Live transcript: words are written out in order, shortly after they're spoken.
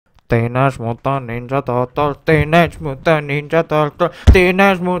Teenage Mutant Ninja Turtle, Teenage Mutant Ninja Turtle,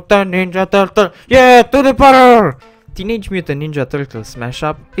 Teenage Mutant Ninja Turtle, yeah, to the power! Teenage Mutant Ninja Turtles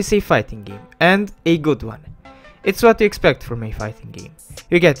Smash-Up is a fighting game, and a good one. It's what you expect from a fighting game.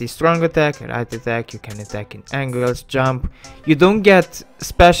 You get a strong attack, a light attack, you can attack in angles, jump. You don't get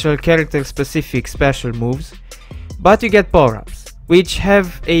special character-specific special moves, but you get power-ups, which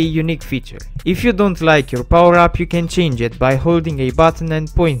have a unique feature. If you don't like your power-up, you can change it by holding a button and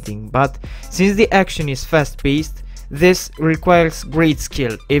pointing, but since the action is fast-paced, this requires great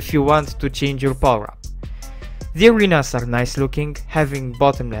skill if you want to change your power-up. The arenas are nice looking, having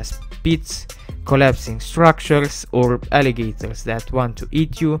bottomless pits, collapsing structures or alligators that want to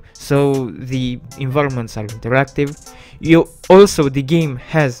eat you, so the environments are interactive. The game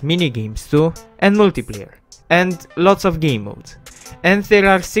has mini games too, and multiplayer, and lots of game modes. And there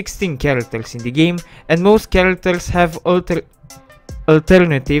are 16 characters in the game, and most characters have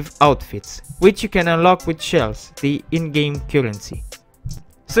alternative outfits, which you can unlock with shells, the in-game currency.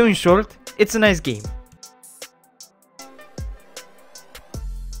 So in short, it's a nice game.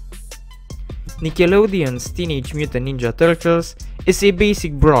 Nickelodeon's Teenage Mutant Ninja Turtles is a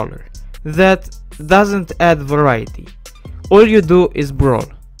basic brawler that doesn't add variety. All you do is brawl.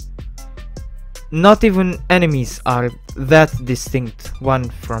 Not even enemies are that distinct one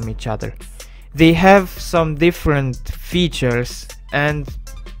from each other. They have some different features and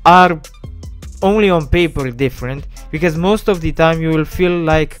are only on paper different, because most of the time you will feel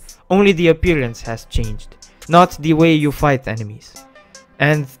like only the appearance has changed, not the way you fight enemies.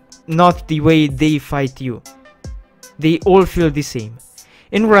 And not the way they fight you. They all feel the same.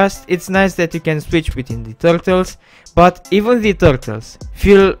 In Rust, it's nice that you can switch between the turtles, but even the turtles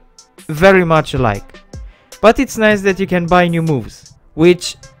feel very much alike. But it's nice that you can buy new moves,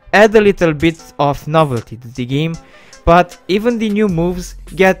 which add a little bit of novelty to the game, but even the new moves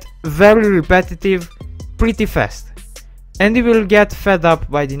get very repetitive pretty fast, and you will get fed up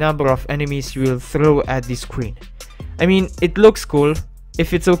by the number of enemies you will throw at the screen. I mean, it looks cool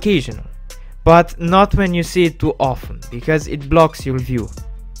if it's occasional, but not when you see it too often, because it blocks your view.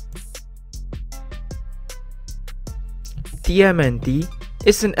 TMNT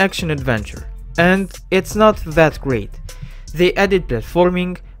is an action adventure, and it's not that great. They added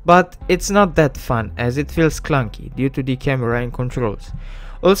platforming, but it's not that fun as it feels clunky due to the camera and controls.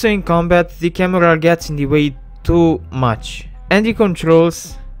 Also in combat, the camera gets in the way too much, and the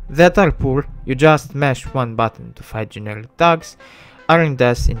controls that are poor, you just mash one button to fight generic thugs, aren't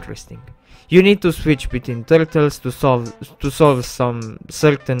as interesting. You need to switch between turtles to solve some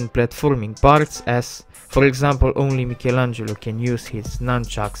certain platforming parts, as for example only Michelangelo can use his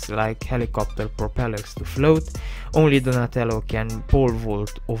nunchucks like helicopter propellers to float, only Donatello can pole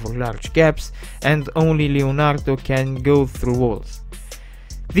vault over large gaps, and only Leonardo can go through walls.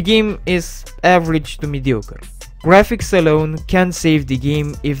 The game is average to mediocre. Graphics alone can save the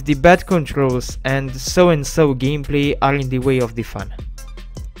game if the bad controls and so-and-so gameplay are in the way of the fun.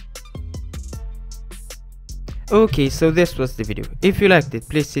 Okay, so this was the video. If you liked it,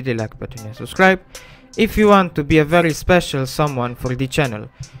 please hit the like button and subscribe. If you want to be a very special someone for the channel,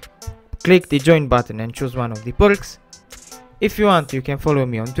 click the join button and choose one of the perks. If you want, you can follow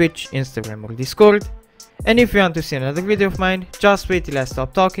me on Twitch, Instagram or Discord. And if you want to see another video of mine, just wait till I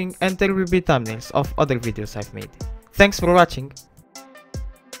stop talking and there will be thumbnails of other videos I've made. Thanks for watching.